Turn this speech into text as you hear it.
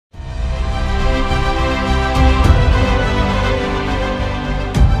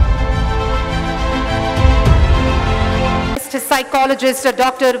psychologist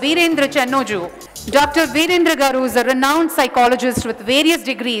Dr. Veerender Chennoju. Dr. Veerender Garu is a renowned psychologist with various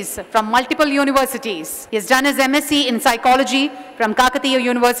degrees from multiple universities. He has done his MSc in psychology from Kakatiya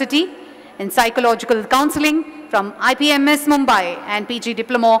University, in psychological counseling from IPMS Mumbai, and PG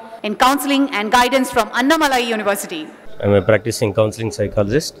diploma in counseling and guidance from Annamalai University. I'm a practicing counseling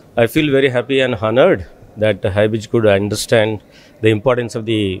psychologist. I feel very happy and honored that HyBiz could understand the importance of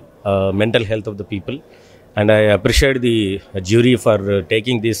the mental health of the people. And I appreciate the jury for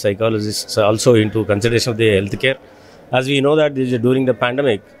taking these psychologists also into consideration of the healthcare. As we know that during the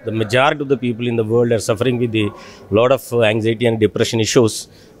pandemic, the majority of the people in the world are suffering with a lot of anxiety and depression issues.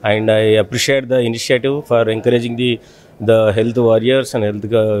 And I appreciate the initiative for encouraging the health warriors and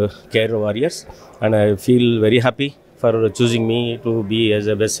health care warriors. And I feel very happy for choosing me to be as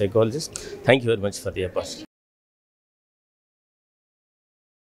a best psychologist. Thank you very much for the opportunity.